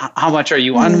 how much are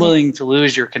you unwilling to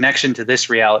lose your connection to this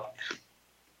reality?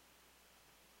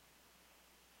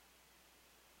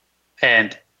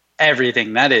 And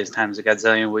everything that is times a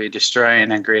godzillion, will you destroy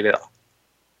and uncreate it all?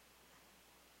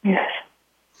 Yes.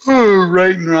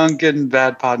 Right and wrong, good and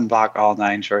bad, pod and pock, all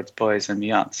 9 shorts, boys and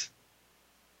beyonds.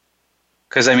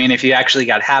 Because, I mean, if you actually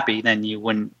got happy, then you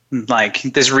wouldn't,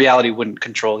 this reality wouldn't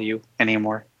control you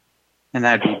anymore. And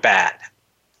that'd be bad.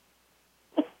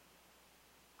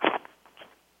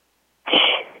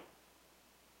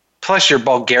 Plus, you're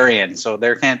Bulgarian, so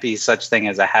there can't be such thing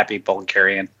as a happy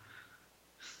Bulgarian.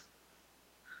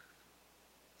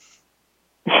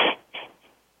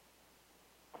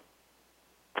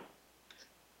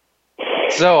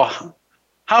 So,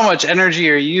 How much energy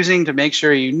are you using to make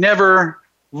sure you never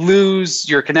lose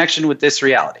your connection with this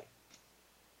reality?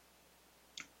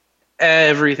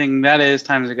 Everything that is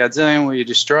times a godzillion will you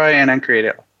destroy and uncreate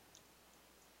it.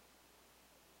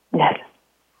 Yes.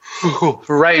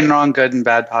 Right and wrong, good and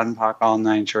bad, POD and POC, all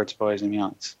 9 shorts, boys and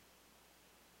beyonds.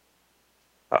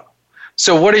 Oh.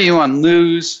 So what are you on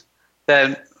lose?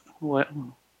 That what?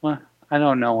 I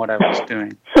don't know what I was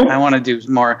doing. I want to do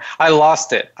more. I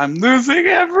lost it. I'm losing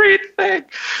everything.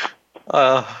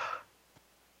 So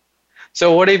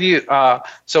what have you?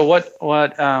 So what?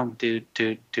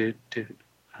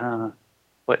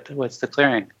 What's the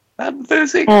clearing? I'm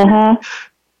losing.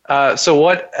 Mm-hmm. So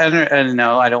what?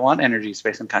 No, I don't want energy,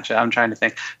 space, and consciousness. I'm trying to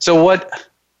think. So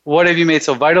what have you made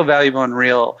so vital, valuable, and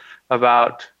real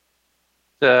about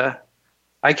the?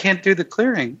 I can't do the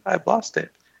clearing. I've lost it.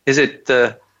 Is it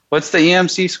the? What's the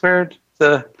EMC squared?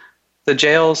 The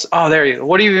jails? Oh, there you go.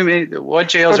 What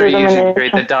jails are you using to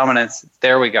create the dominance?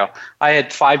 There we go. I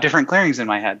had 5 different clearings in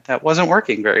my head. That wasn't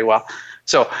working very well.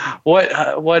 So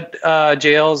what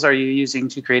jails are you using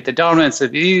to create the dominance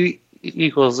of E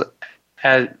equals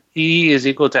as E is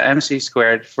equal to MC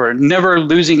squared for never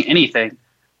losing anything?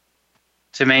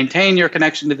 To maintain your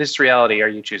connection to this reality, are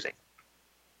you choosing?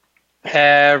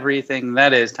 Everything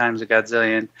that is times a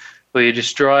godzillion will you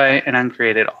destroy and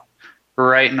uncreate it all.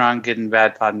 Right and wrong, good and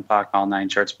bad, POD and POC, all 9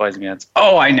 shorts, boys and beyonds.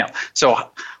 Oh, I know. So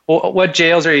what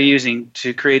jails are you using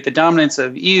to create the dominance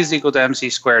of E is equal to MC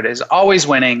squared is always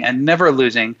winning and never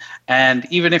losing? And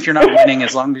even if you're not winning,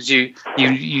 as long as you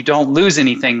don't lose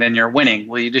anything, then you're winning.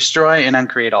 Will you destroy and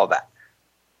uncreate all that?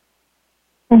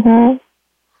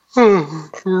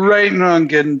 Mm-hmm. Right and wrong,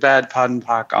 good and bad, POD and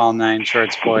POC, all 9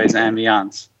 shorts, boys and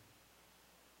beyonds.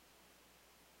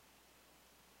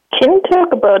 Can you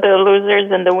talk about the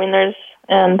losers and the winners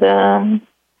and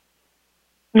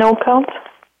no count?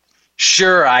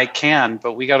 Sure, I can,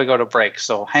 but we got to go to break.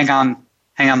 So hang on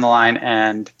the line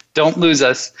and don't lose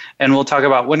us. And we'll talk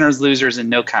about winners, losers, and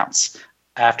no counts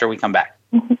after we come back.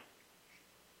 Mm-hmm.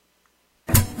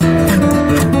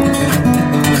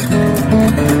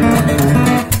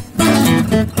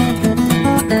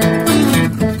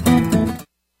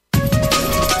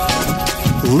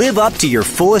 Live up to your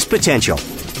fullest potential.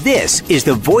 This is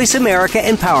the Voice America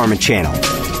Empowerment Channel.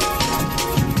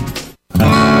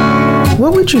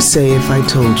 What would you say if I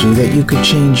told you that you could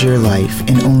change your life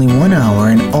in only 1 hour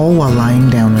and all while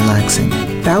lying down relaxing?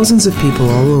 Thousands of people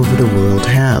all over the world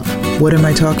have. What am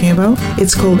I talking about?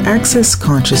 It's called Access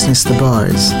Consciousness, the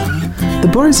BARS. The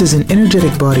BARS is an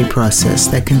energetic body process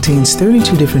that contains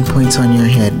 32 different points on your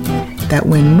head that,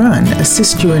 when run,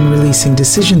 assist you in releasing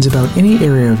decisions about any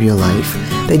area of your life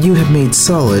that you have made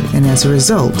solid and as a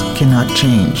result cannot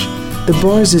change. The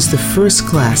BARS is the first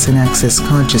class in Access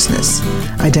Consciousness,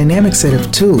 a dynamic set of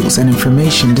tools and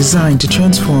information designed to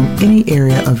transform any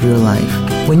area of your life.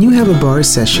 When you have a BARS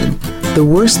session, the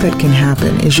worst that can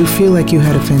happen is you feel like you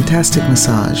had a fantastic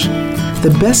massage.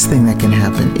 The best thing that can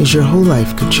happen is your whole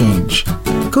life could change.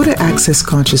 Go to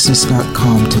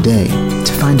accessconsciousness.com today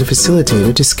to find a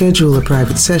facilitator to schedule a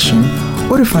private session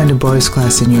or to find a BARS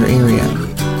class in your area.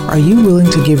 Are you willing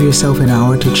to give yourself an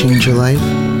hour to change your life?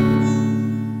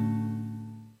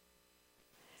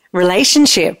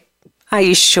 Relationship. Are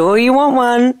you sure you want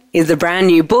one? Is a brand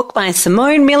new book by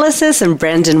Simone Milasas and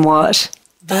Brendan Watt.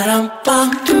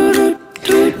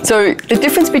 So the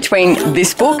difference between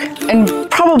this book and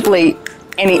probably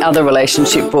any other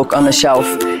relationship book on the shelf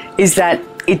is that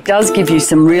it does give you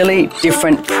some really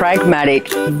different, pragmatic,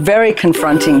 very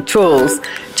confronting tools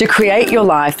to create your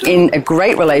life in a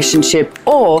great relationship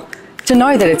or to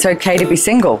know that it's okay to be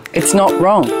single. It's not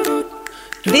wrong.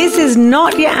 This is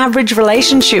not your average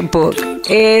relationship book.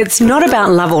 It's not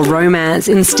about love or romance.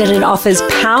 Instead, it offers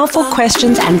powerful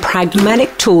questions and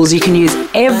pragmatic tools you can use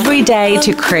every day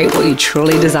to create what you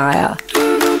truly desire.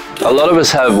 A lot of us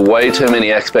have way too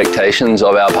many expectations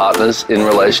of our partners in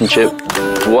relationship.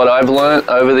 What I've learned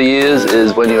over the years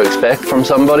is when you expect from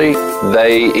somebody,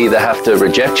 they either have to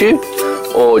reject you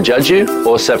or judge you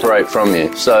or separate from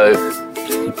you. So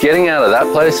getting out of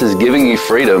that place is giving you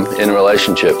freedom in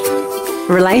relationship.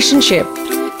 Relationship.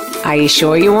 Are you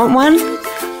sure you want one?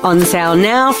 On sale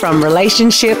now from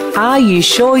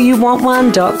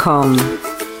relationshipareyoussureyouwantone.com.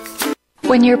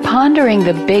 When you're pondering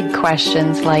the big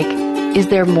questions like, is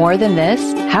there more than this?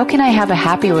 How can I have a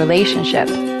happy relationship?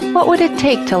 What would it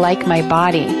take to like my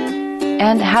body?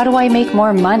 And how do I make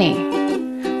more money?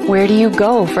 Where do you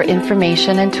go for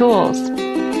information and tools?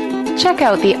 Check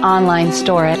out the online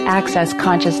store at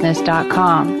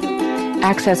accessconsciousness.com.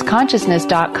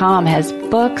 AccessConsciousness.com has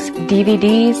books,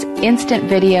 DVDs, instant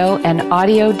video and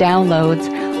audio downloads,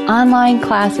 online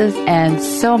classes, and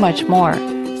so much more.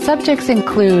 Subjects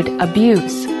include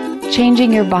abuse,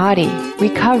 changing your body,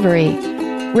 recovery,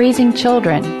 raising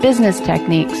children, business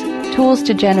techniques, tools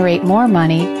to generate more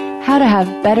money, how to have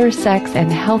better sex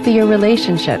and healthier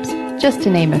relationships, just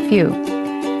to name a few.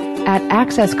 At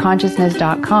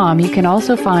accessconsciousness.com, you can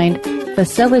also find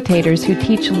facilitators who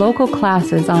teach local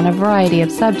classes on a variety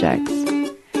of subjects.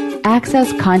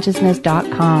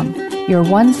 accessconsciousness.com, your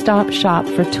one-stop shop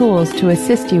for tools to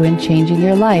assist you in changing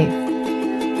your life.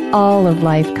 All of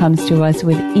life comes to us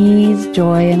with ease,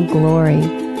 joy, and glory.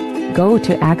 Go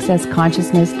to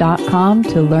accessconsciousness.com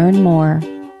to learn more.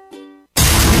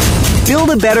 Build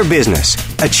a better business.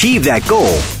 Achieve that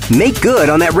goal. Make good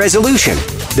on that resolution.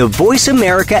 The Voice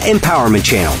America Empowerment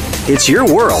Channel. It's your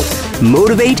world.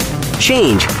 Motivate,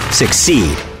 change,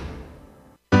 succeed.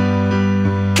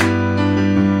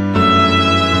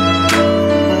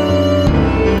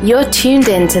 You're tuned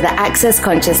in to the Access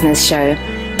Consciousness Show.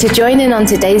 To join in on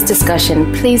today's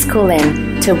discussion, please call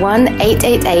in to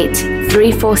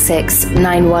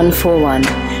 1-888-346-9141.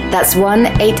 That's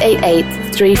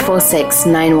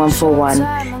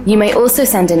 1-888-346-9141. You may also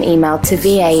send an email to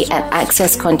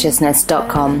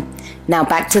va@accessconsciousness.com. Now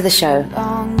back to the show.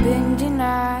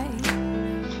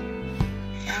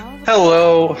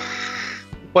 Hello.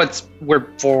 We're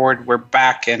bored. We're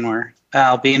back, and we're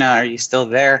Albina. Are you still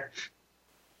there?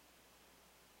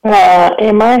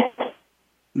 Am I?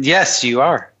 Yes, you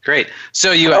are. Great.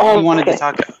 So you wanted to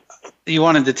talk. You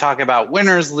wanted to talk about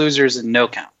winners, losers, and no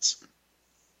counts.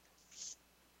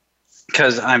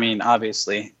 Because I mean,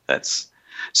 obviously, that's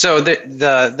so.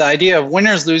 The idea of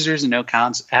winners, losers, and no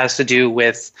counts has to do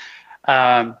with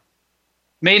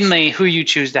mainly who you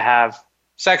choose to have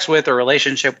sex with or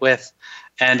relationship with,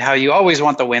 and how you always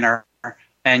want the winner,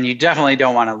 and you definitely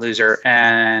don't want a loser,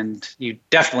 and you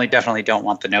definitely don't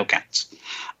want the no counts.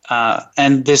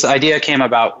 And this idea came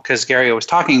about because Gary was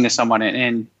talking to someone,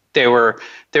 and they were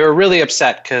really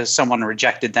upset because someone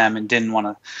rejected them and didn't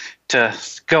want to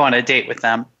go on a date with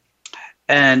them.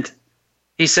 And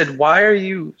he said, "Why are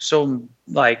you so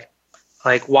like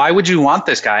why would you want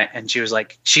this guy?" And she was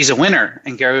like, "She's a winner."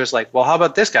 And Gary was like, "Well, how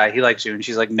about this guy? He likes you." And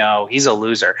she's like, "No, he's a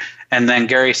loser." And then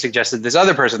Gary suggested this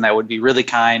other person that would be really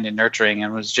kind and nurturing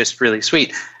and was just really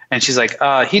sweet. And she's like,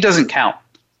 "He doesn't count."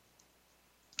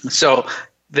 So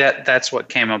that's what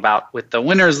came about with the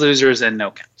winners, losers, and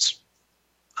no counts.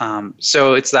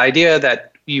 So it's the idea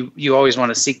that you always want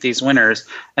to seek these winners,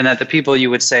 and that the people you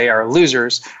would say are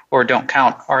losers or don't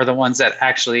count are the ones that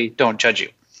actually don't judge you.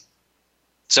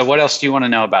 So what else do you want to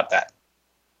know about that?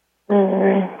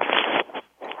 I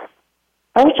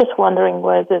was just wondering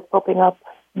why is it popping up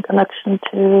in connection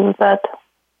to that.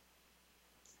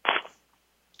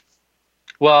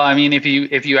 Well, I mean, if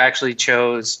you actually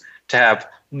chose to have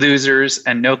losers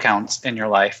and no counts in your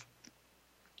life,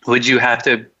 would you have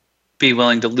to be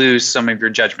willing to lose some of your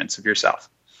judgments of yourself?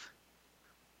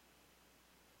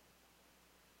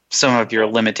 Some of your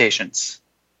limitations?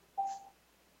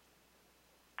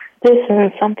 This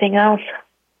is something else.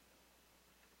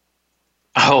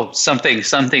 Oh, something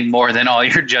more than all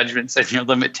your judgments and your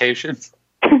limitations.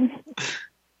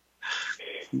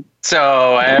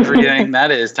 So everything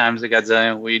that is times a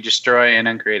godzillion, we destroy and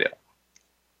uncreate it.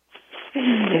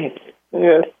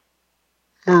 Yes.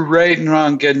 Right and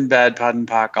wrong, good and bad, pod and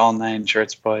pock, all nine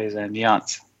shorts, boys, and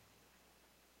beyonds.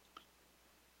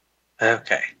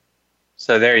 Okay.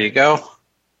 So there you go.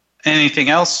 Anything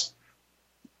else?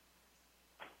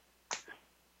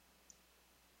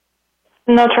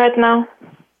 Not right now.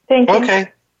 Thank you.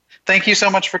 Okay. Thank you so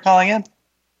much for calling in.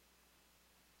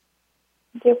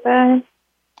 Goodbye.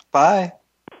 Bye.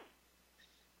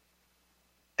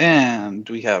 And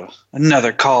we have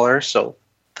another caller, so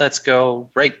let's go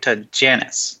right to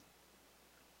Janice.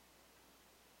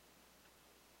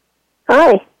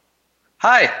 Hi.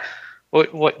 Hi.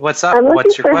 What's up? I'm looking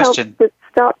What's your for question? help to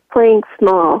stop playing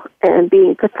small and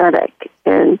being pathetic,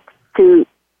 and to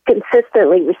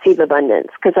consistently receive abundance,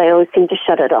 because I always seem to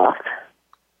shut it off.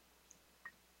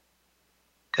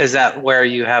 Is that where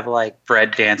you have like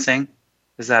bread dancing?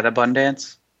 Is that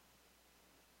abundance?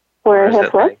 Where I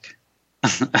have what?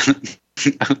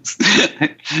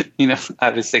 You know, I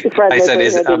was thinking. I said,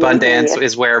 is abundance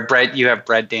is where bread you have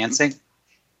bread dancing?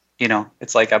 You know,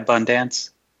 it's like abundance,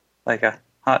 like a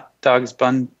hot dog's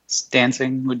bun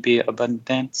dancing would be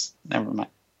abundance. Never mind.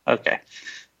 Okay,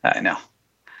 I know.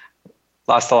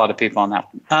 Lost a lot of people on that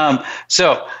one.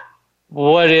 So,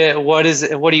 what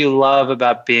do you love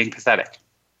about being pathetic?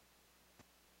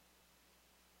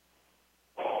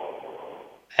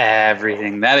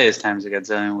 Everything that is times a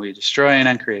godzillion, we destroy and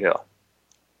uncreate it all.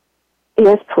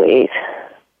 Yes, please.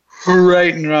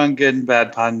 Right and wrong, good and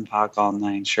bad, POD and POC, all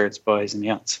 9 shirts, boys and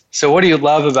beyonds. So what do you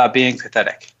love about being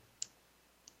pathetic?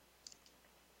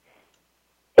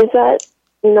 Is that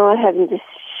not having to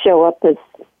show up as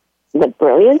the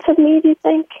brilliance of me, do you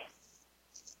think?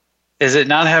 Is it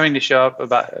not having to show up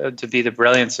to be the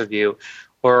brilliance of you,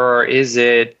 or is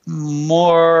it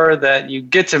more that you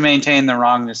get to maintain the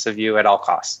wrongness of you at all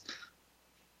costs?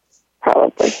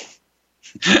 Probably.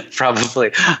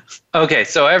 Probably. Okay,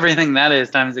 so everything that is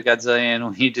times a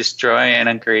godzillion, we destroy and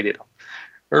uncreate it all.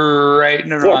 Right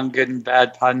and wrong, good and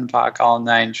bad, POD and POC, all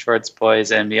 9 shorts,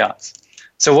 boys and beyonds.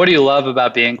 So what do you love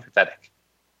about being pathetic?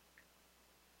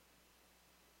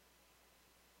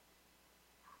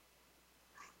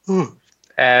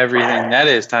 Everything that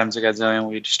is times a godzillion,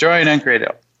 we destroy and uncreate it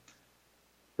all.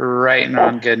 Right and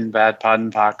wrong, good and bad, POD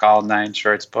and POC, all 9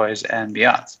 shorts, boys and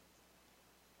beyonds.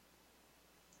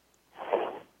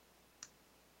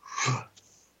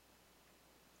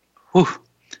 Whew.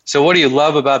 So what do you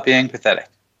love about being pathetic?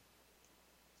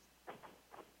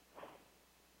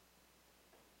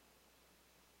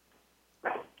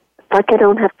 Like I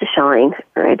don't have to shine,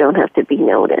 or I don't have to be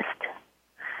noticed.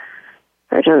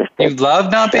 Or I don't have to You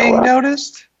love not being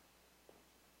noticed?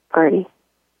 Party.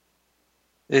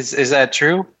 Is that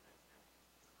true?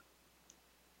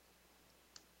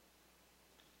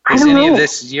 I Is don't any know. of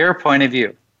this your point of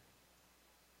view?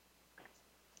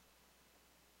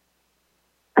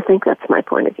 I think that's my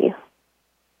point of view.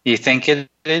 You think it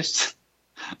is?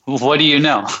 What do you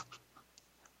know?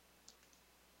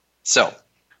 So,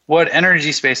 what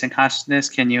energy, space, and consciousness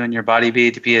can you and your body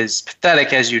be to be as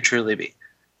pathetic as you truly be?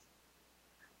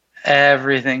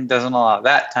 Everything doesn't allow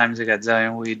that times a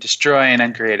godzillion. We destroy and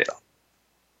uncreate it all.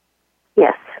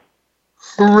 Yes.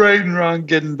 Right and wrong,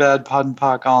 good and bad, POD and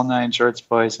POC, all 9 shorts,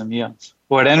 boys and beyonds.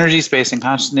 What energy, space, and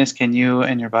consciousness can you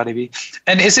and your body be?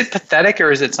 And is it pathetic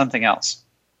or is it something else?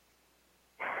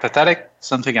 Pathetic,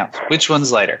 something else. Which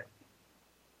one's lighter?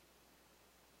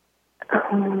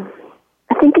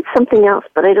 I think it's something else,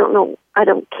 but I don't know.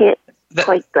 Can't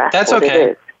quite grasp That's what okay.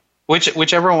 it is.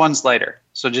 Whichever one's lighter.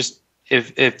 So just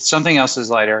if something else is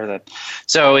lighter, then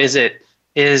so is it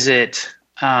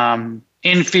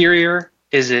inferior?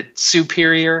 Is it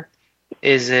superior?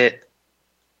 Is it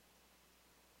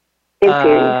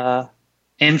inferior?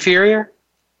 Inferior?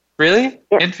 Really?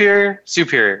 Yep. Inferior?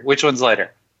 Superior? Which one's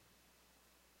lighter?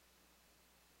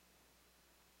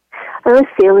 I would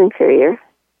feel inferior.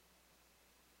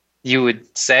 You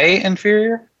would say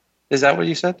inferior? Is that what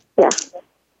you said? Yeah.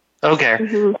 Okay.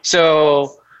 Mm-hmm.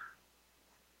 So,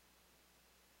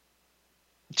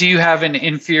 do you have an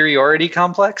inferiority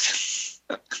complex?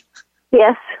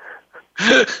 Yes.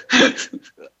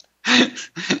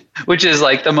 Which is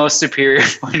like the most superior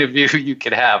point of view you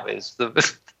could have is the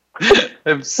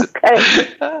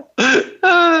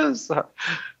so,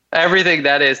 everything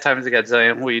that is times a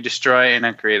godzillion, we destroy and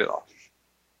uncreate it all.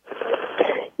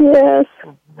 Yes.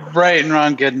 Right and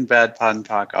wrong, good and bad, POD and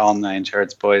POC, all 9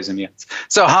 shorts, boys and beyonds.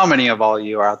 So how many of all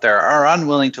you out there are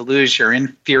unwilling to lose your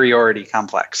inferiority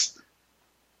complex?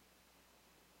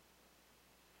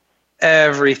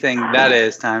 Everything that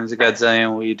is times a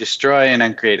godzillion, we destroy and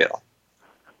uncreate it all.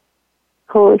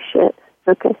 Holy shit.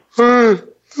 Okay. Right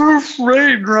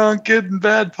and wrong, good and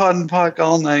bad, POD and POC,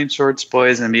 all 9 shorts,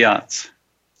 boys and beyonds.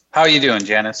 How are you doing,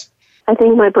 Janice? I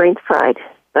think my brain's fried,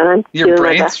 but I'm Your doing my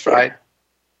brain's best here. fried.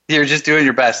 You're just doing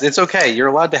your best. It's okay. You're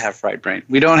allowed to have fried brain.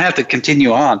 We don't have to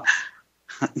continue on.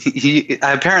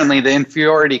 Apparently, the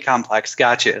inferiority complex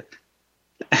got you.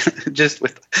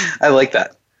 I like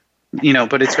that.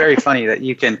 But it's very funny that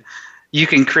you can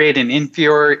create an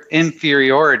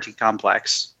inferiority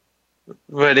complex,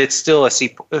 but it's still a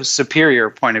superior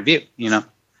point of view.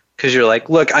 Because you're like,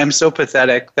 look, I'm so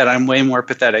pathetic that I'm way more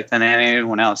pathetic than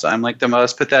anyone else. I'm like the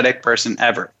most pathetic person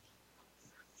ever.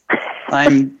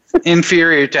 I'm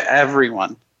inferior to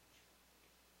everyone.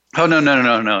 Oh,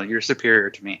 no. You're superior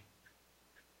to me.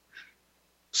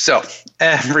 So,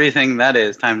 everything that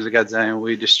is times a godzillion,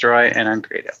 we destroy and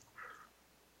uncreate it.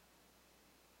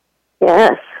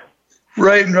 Yes.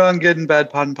 Right and wrong, good and bad,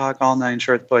 POD and POC, all 9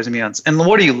 shorts, boys and beyonds. And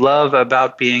what do you love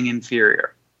about being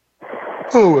inferior?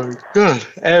 Oh my God.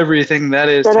 Everything that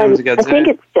is times a godzillion. I think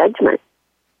it's judgment.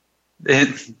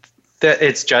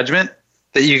 It's judgment?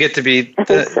 That you get to be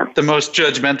the most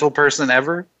judgmental person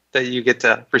ever? That you get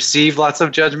to receive lots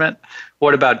of judgment?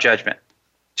 What about judgment?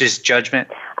 Just judgment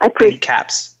in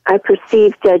caps. I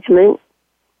perceive judgment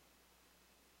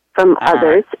from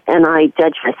others, and I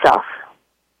judge myself.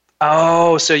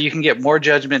 Oh, so you can get more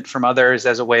judgment from others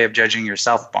as a way of judging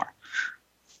yourself more.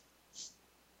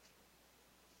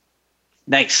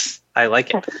 Nice. I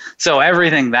like it. So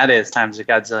everything that is times a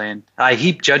godzillion. I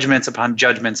heap judgments upon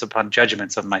judgments upon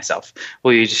judgments of myself.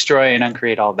 Will you destroy and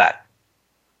uncreate all that?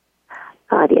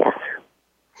 God, yes.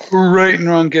 Right and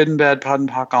wrong, good and bad, pod and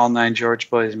pock, all nine, George,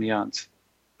 boys and beyonds.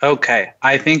 Okay,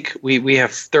 I think we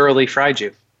have thoroughly fried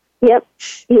you. Yep.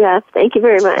 Yes. Thank you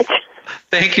very much.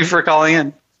 Thank you for calling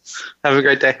in. Have a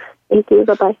great day. Thank you.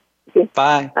 Bye-bye.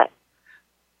 Bye. Bye.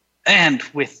 And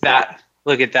with that,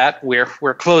 look at that.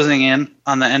 We're closing in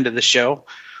on the end of the show.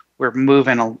 We're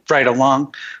moving right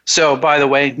along. So, by the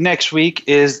way, next week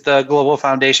is the Global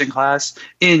Foundation class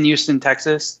in Houston,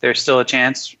 Texas. There's still a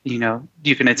chance,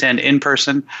 you can attend in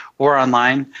person or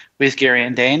online with Gary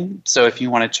and Dane. So if you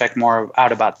want to check more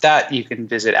out about that, you can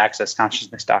visit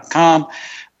accessconsciousness.com.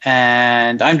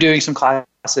 And I'm doing some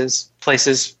classes,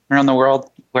 places around the world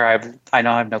where I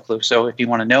have no clue. So if you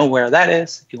want to know where that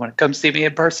is, if you want to come see me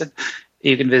in person,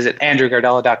 you can visit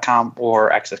andrewgardella.com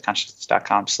or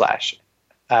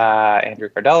accessconsciousness.com/Andrew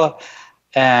Gardella,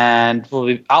 and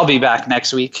I'll be back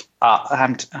next week.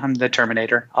 I'm the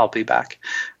Terminator. I'll be back,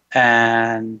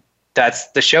 and that's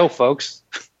the show, folks.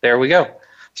 There we go.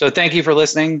 So thank you for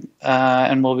listening,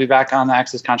 and we'll be back on the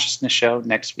Access Consciousness show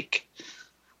next week.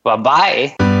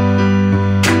 Bye-bye.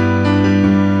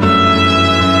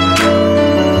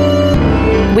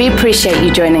 We appreciate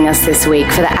you joining us this week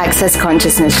for the Access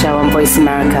Consciousness Show on Voice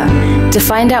America. To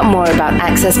find out more about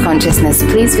Access Consciousness,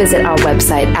 please visit our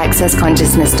website,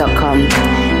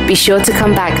 accessconsciousness.com. Be sure to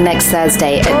come back next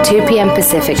Thursday at 2 p.m.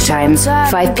 Pacific Time,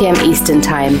 5 p.m. Eastern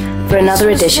Time, for another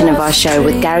edition of our show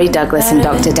with Gary Douglas and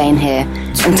Dr. Dane here.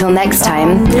 Until next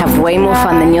time, have way more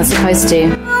fun than you're supposed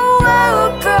to.